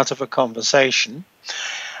they're part of a conversation.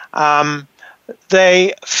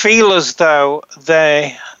 They feel as though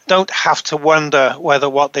they don't have to wonder whether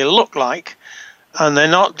what they look like, and they're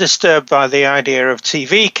not disturbed by the idea of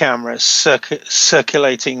TV cameras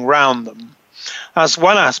circulating round them. That's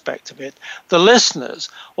one aspect of it.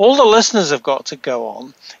 All the listeners have got to go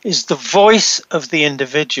on is the voice of the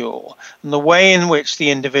individual and the way in which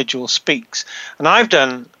the individual speaks. And I've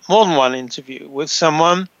done more than one interview with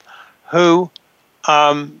someone who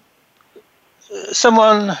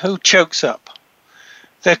chokes up.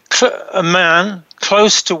 They're a man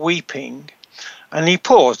close to weeping, and he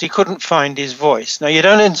paused. He couldn't find his voice. Now, you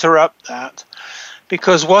don't interrupt that,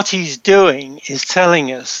 because what he's doing is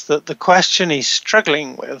telling us that the question he's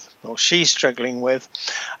struggling with, or she's struggling with,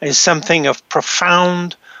 is something of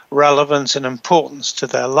profound relevance and importance to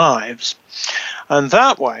their lives. And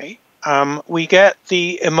that way, we get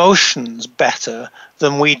the emotions better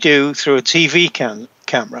than we do through a TV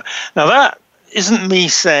camera. Now, that isn't me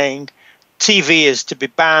saying TV is to be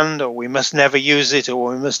banned, or we must never use it,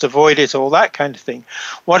 or we must avoid it, or that kind of thing.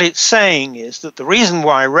 What it's saying is that the reason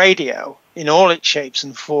why radio, in all its shapes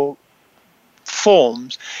and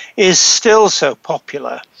forms, is still so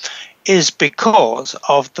popular is because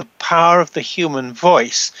of the power of the human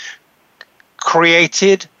voice,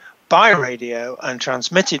 created by radio and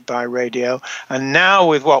transmitted by radio, and now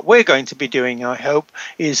with what we're going to be doing, I hope,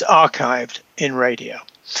 is archived in radio.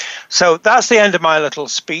 So that's the end of my little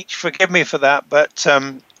speech. Forgive me for that, but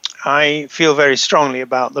I feel very strongly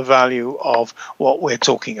about the value of what we're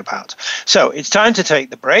talking about. So it's time to take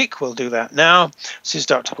the break. We'll do that now. This is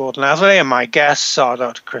Dr. Gordon Atherley, and my guests are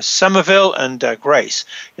Dr. Chris Somerville and Doug Grace.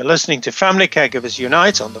 You're listening to Family Caregivers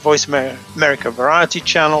Unite on the Voice America Variety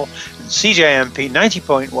Channel and CJMP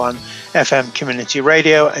 90.1 FM Community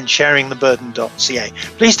Radio and sharingtheburden.ca.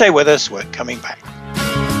 Please stay with us. We're coming back.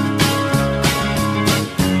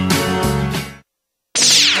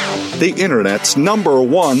 The Internet's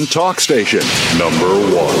 #1 talk station.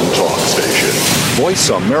 #1 talk station.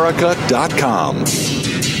 VoiceAmerica.com.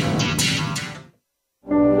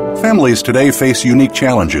 Families today face unique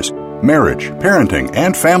challenges. Marriage, parenting,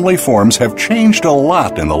 and family forms have changed a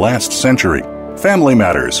lot in the last century. Family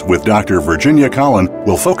Matters with Dr. Virginia Collin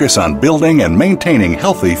will focus on building and maintaining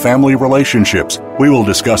healthy family relationships. We will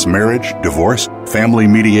discuss marriage, divorce, family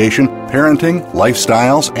mediation, parenting,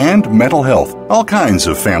 lifestyles, and mental health. All kinds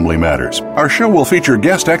of family matters. Our show will feature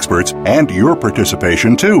guest experts and your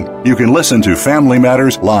participation too. You can listen to Family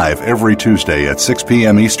Matters live every Tuesday at 6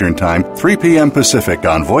 p.m. Eastern Time, 3 p.m. Pacific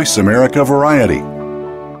on Voice America Variety.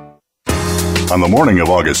 On the morning of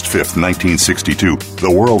August 5th, 1962, the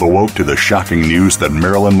world awoke to the shocking news that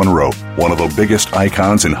Marilyn Monroe, one of the biggest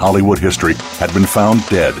icons in Hollywood history, had been found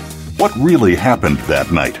dead. What really happened that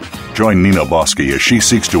night? Join Nina Bosky as she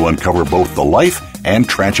seeks to uncover both the life and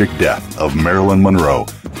tragic death of Marilyn Monroe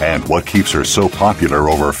and what keeps her so popular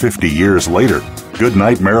over 50 years later. Good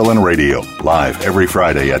Night Marilyn Radio, live every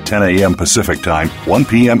Friday at 10 a.m. Pacific Time, 1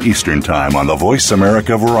 p.m. Eastern Time on the Voice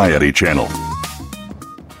America Variety Channel.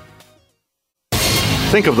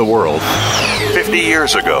 Think of the world 50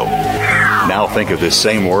 years ago. Now think of this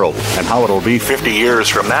same world and how it'll be 50 years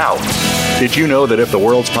from now. Did you know that if the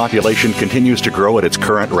world's population continues to grow at its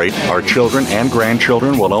current rate, our children and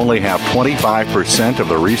grandchildren will only have 25% of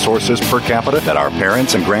the resources per capita that our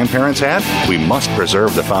parents and grandparents had? We must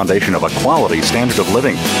preserve the foundation of a quality standard of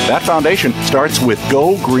living. That foundation starts with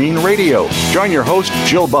Go Green Radio. Join your host,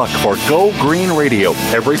 Jill Buck, for Go Green Radio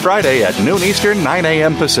every Friday at noon Eastern, 9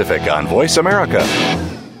 a.m. Pacific on Voice America.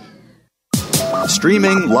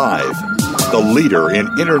 Streaming live. The leader in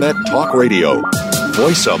Internet talk radio.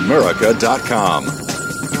 VoiceAmerica.com.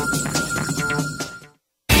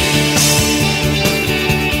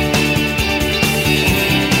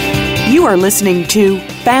 You are listening to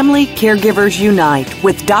Family Caregivers Unite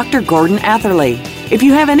with Dr. Gordon Atherley. If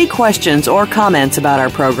you have any questions or comments about our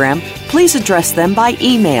program, please address them by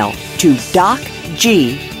email to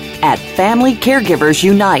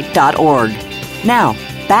docg@familycaregiversunite.org. Now,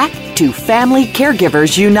 back to Family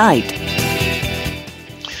Caregivers Unite.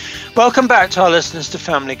 Welcome back to our listeners to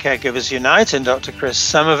Family Caregivers Unite and Dr. Chris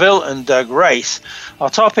Somerville and Doug Race. Our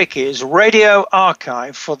topic is Radio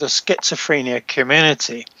Archive for the Schizophrenia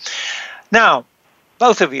Community. Now,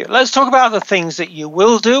 both of you, let's talk about the things that you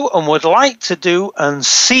will do and would like to do and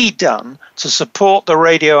see done to support the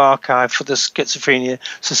Radio Archive for the Schizophrenia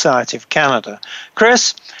Society of Canada.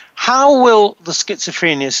 Chris, how will the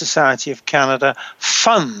Schizophrenia Society of Canada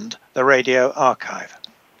fund the Radio Archive?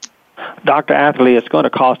 Dr. Atherley, it's going to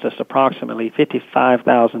cost us approximately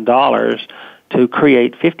 $55,000 to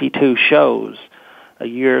create 52 shows, a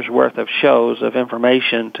year's worth of shows of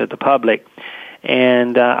information to the public.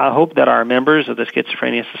 And I hope that our members of the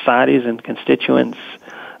Schizophrenia Societies and constituents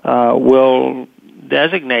will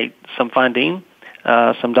designate some funding,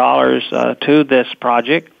 some dollars to this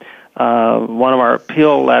project. One of our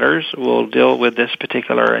appeal letters will deal with this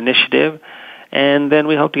particular initiative. And then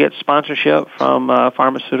we hope to get sponsorship from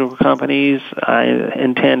pharmaceutical companies. I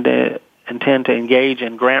intend to engage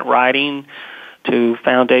in grant writing to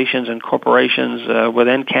foundations and corporations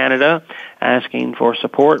within Canada, asking for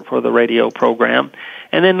support for the radio program,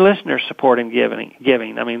 and then listener support and giving.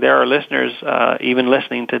 I mean, there are listeners even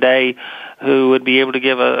listening today who would be able to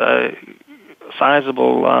give a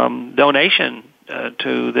sizable donation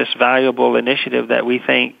to this valuable initiative that we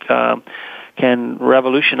think can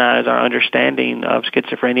revolutionize our understanding of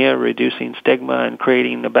schizophrenia, reducing stigma, and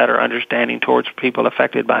creating a better understanding towards people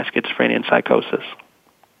affected by schizophrenia and psychosis.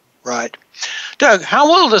 Right. Doug, how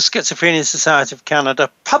will the Schizophrenia Society of Canada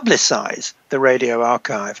publicize the Radio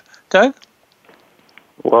Archive? Doug?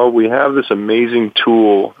 Well, we have this amazing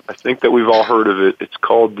tool. I think that we've all heard of it. It's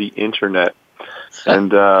called the Internet,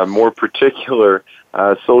 and more particular,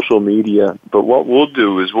 social media. But what we'll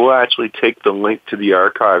do is we'll actually take the link to the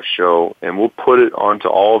archive show and we'll put it onto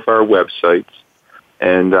all of our websites.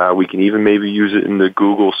 And we can even maybe use it in the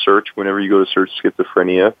Google search whenever you go to search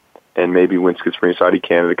schizophrenia. And maybe when Schizophrenia Society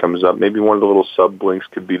Canada comes up, maybe one of the little sub-links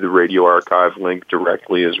could be the Radio Archive link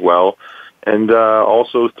directly as well. And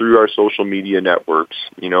also through our social media networks,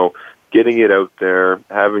 you know, getting it out there,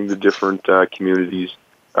 having the different communities,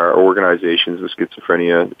 our organizations with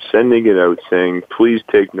schizophrenia, sending it out saying, please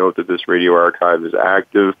take note that this Radio Archive is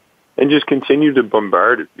active, and just continue to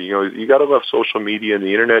bombard it. You know, you got to love social media and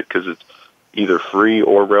the Internet because it's either free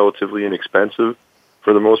or relatively inexpensive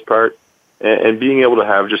for the most part. And being able to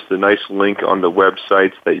have just a nice link on the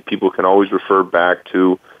websites that people can always refer back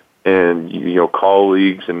to, and, you know,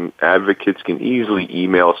 colleagues and advocates can easily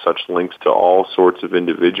email such links to all sorts of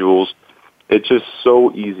individuals. It's just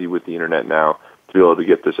so easy with the Internet now to be able to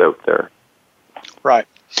get this out there. Right.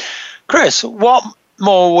 Chris, what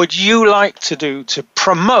more would you like to do to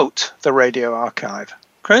promote the Radio Archive?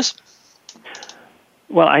 Chris?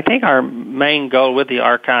 Well, I think our main goal with the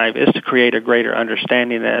archive is to create a greater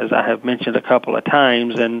understanding, as I have mentioned a couple of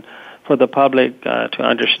times, and for the public to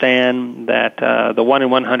understand that the 1 in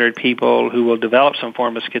 100 people who will develop some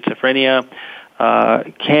form of schizophrenia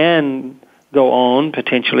can go on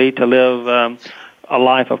potentially to live a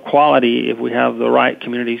life of quality if we have the right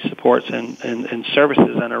community supports and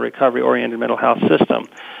services and a recovery-oriented mental health system.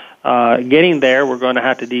 Getting there, we're going to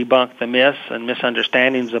have to debunk the myths and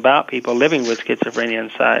misunderstandings about people living with schizophrenia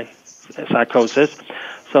and psychosis.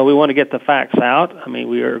 So we want to get the facts out. I mean,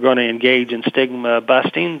 we are going to engage in stigma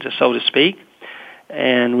busting, so to speak,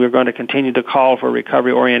 and we're going to continue to call for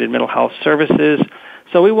recovery-oriented mental health services.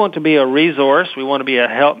 So we want to be a resource. We want to be a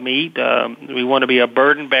helpmeet. We want to be a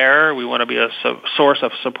burden bearer. We want to be a source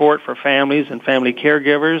of support for families and family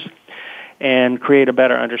caregivers, and create a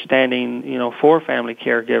better understanding, for family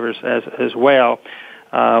caregivers as well.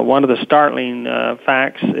 One of the startling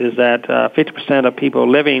facts is that 50% of people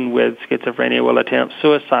living with schizophrenia will attempt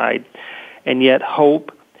suicide, and yet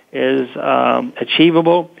hope is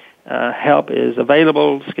achievable, help is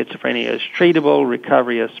available, schizophrenia is treatable,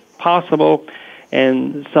 recovery is possible.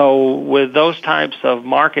 And so with those types of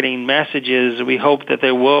marketing messages, we hope that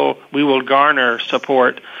we will garner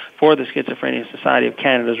support for the Schizophrenia Society of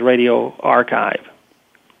Canada's radio archive.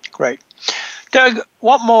 Great. Doug,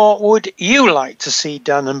 what more would you like to see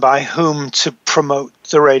done, and by whom, to promote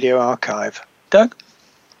the radio archive? Doug?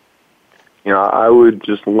 I would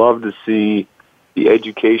just love to see the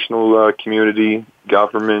educational community,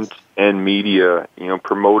 government, and media,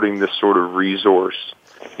 promoting this sort of resource.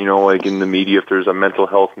 Like in the media, if there's a mental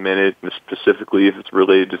health minute, and specifically if it's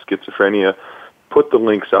related to schizophrenia, put the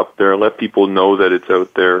links up there, let people know that it's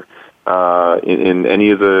out there. In any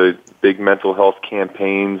of the big mental health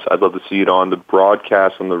campaigns, I'd love to see it on the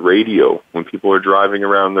broadcast on the radio. When people are driving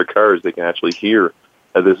around their cars, they can actually hear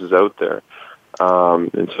that this is out there.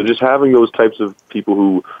 And so just having those types of people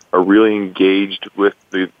who are really engaged with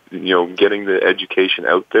getting the education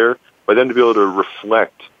out there, but then to be able to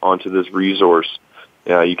reflect onto this resource.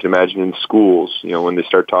 You can imagine in schools, when they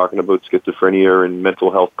start talking about schizophrenia and mental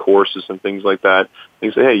health courses and things like that, they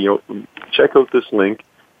say, hey, check out this link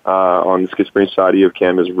on the Schizophrenia Society of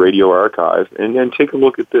Canada's radio archive and take a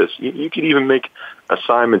look at this. You could even make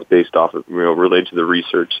assignments based off of, related to the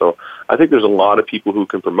research. So I think there's a lot of people who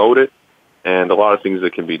can promote it and a lot of things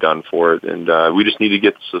that can be done for it. And we just need to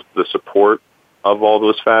get the support of all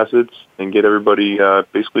those facets and get everybody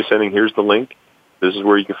basically saying, here's the link, this is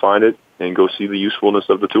where you can find it, and go see the usefulness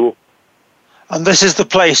of the tool. And this is the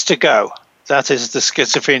place to go. That is the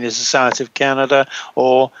Schizophrenia Society of Canada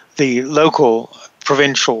or the local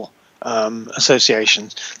provincial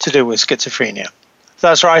associations to do with schizophrenia.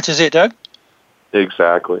 That's right, is it, Doug?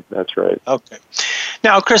 Exactly, that's right. Okay.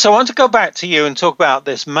 Now, Chris, I want to go back to you and talk about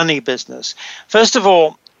this money business. First of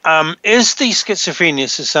all, is the Schizophrenia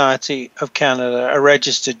Society of Canada a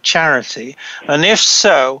registered charity? And if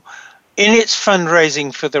so, in its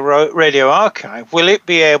fundraising for the radio archive, will it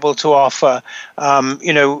be able to offer,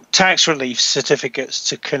 tax relief certificates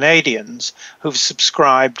to Canadians who've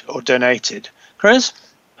subscribed or donated? Chris?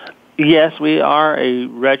 Yes, we are a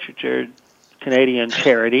registered Canadian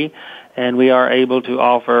charity, and we are able to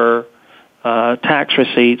offer tax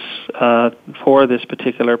receipts for this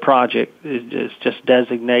particular project. It's just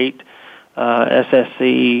designate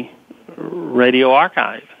SSC Radio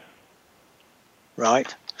Archive.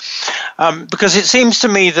 Right. Because it seems to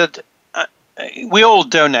me that we all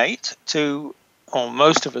donate to, or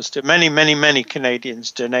most of us do, many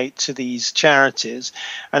Canadians donate to these charities,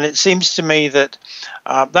 and it seems to me that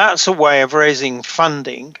that's a way of raising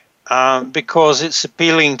funding because it's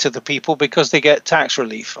appealing to the people because they get tax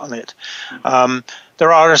relief on it.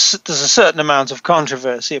 There's a certain amount of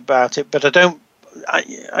controversy about it, but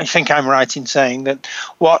I think I'm right in saying that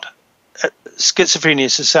what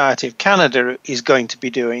Schizophrenia Society of Canada is going to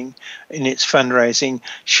be doing in its fundraising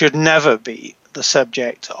should never be the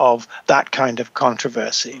subject of that kind of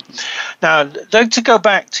controversy. Now, Doug, to go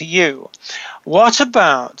back to you, what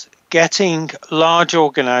about getting large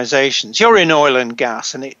organizations? You're in oil and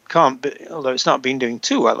gas, and it can't be, although it's not been doing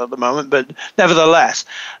too well at the moment, but nevertheless,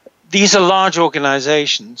 these are large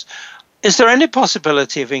organizations. Is there any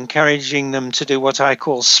possibility of encouraging them to do what I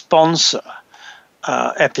call sponsor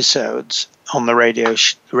episodes on the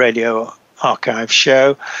radio archive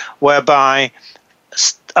show, whereby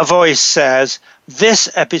a voice says, this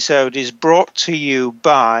episode is brought to you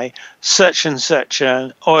by such and such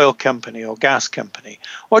an oil company or gas company?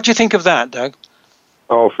 What do you think of that, Doug?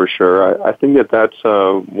 Oh, for sure. I think that's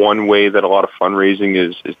one way that a lot of fundraising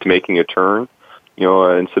is to making a turn.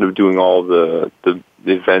 Instead of doing all the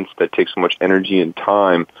events that take so much energy and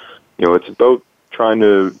time, it's about trying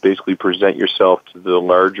to basically present yourself to the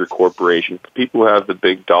larger corporations, people who have the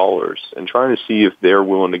big dollars, and trying to see if they're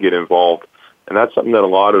willing to get involved. And that's something that a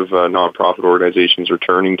lot of nonprofit organizations are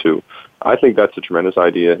turning to. I think that's a tremendous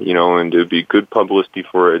idea, and it would be good publicity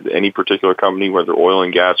for any particular company, whether oil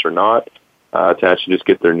and gas or not, to actually just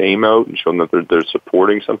get their name out and show them that they're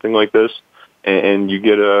supporting something like this. And you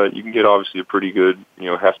can get obviously a pretty good,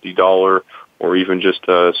 hefty dollar, or even just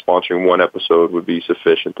sponsoring one episode would be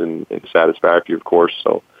sufficient and satisfactory, of course.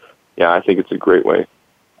 So, yeah, I think it's a great way.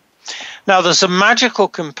 Now, there's a magical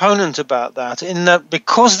component about that in that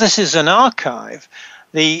because this is an archive,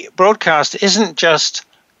 the broadcast isn't just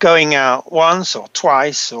going out once or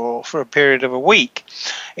twice or for a period of a week.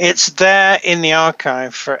 It's there in the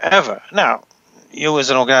archive forever. Now, you as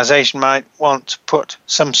an organization might want to put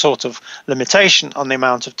some sort of limitation on the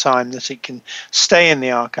amount of time that it can stay in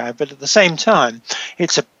the archive, but at the same time,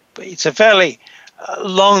 it's a fairly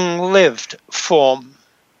long-lived form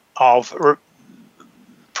of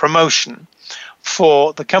promotion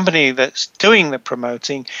for the company that's doing the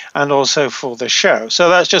promoting and also for the show. So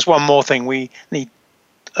that's just one more thing we need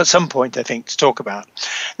at some point, I think, to talk about.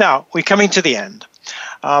 Now, we're coming to the end.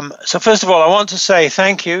 So first of all, I want to say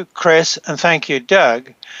thank you, Chris, and thank you,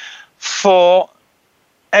 Doug, for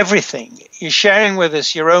everything. You're sharing with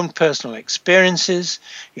us your own personal experiences,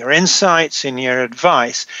 your insights, and your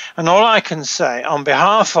advice. And all I can say on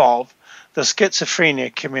behalf of the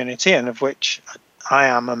schizophrenia community, and of which I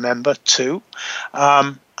am a member too,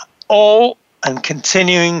 all and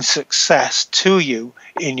continuing success to you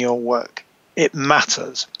in your work. It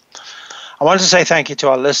matters. I want to say thank you to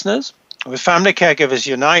our listeners. With Family Caregivers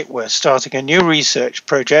Unite, we're starting a new research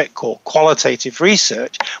project called Qualitative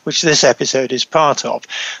Research, which this episode is part of.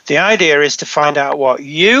 The idea is to find out what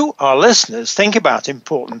you, our listeners, think about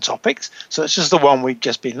important topics, such as the one we've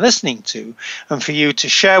just been listening to, and for you to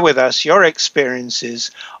share with us your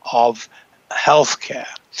experiences of healthcare.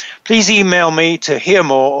 Please email me to hear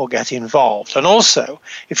more or get involved. And also,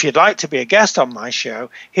 if you'd like to be a guest on my show,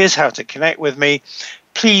 here's how to connect with me.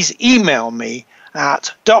 Please email me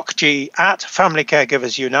at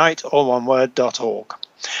docg@familycaregiversunite, all one word, .org.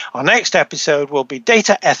 Our next episode will be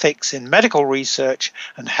Data Ethics in Medical Research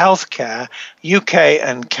and Healthcare, UK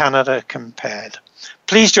and Canada compared.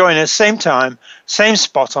 Please join us, same time, same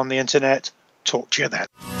spot on the internet. Talk to you then.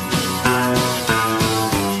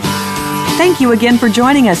 Thank you again for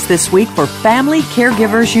joining us this week for Family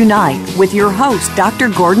Caregivers Unite with your host, Dr.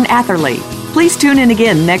 Gordon Atherley. Please tune in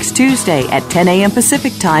again next Tuesday at 10 a.m.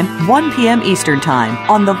 Pacific Time, 1 p.m. Eastern Time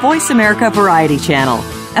on the Voice America Variety Channel.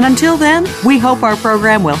 And until then, we hope our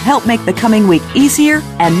program will help make the coming week easier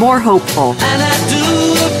and more hopeful. And I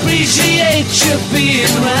do appreciate you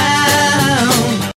being around.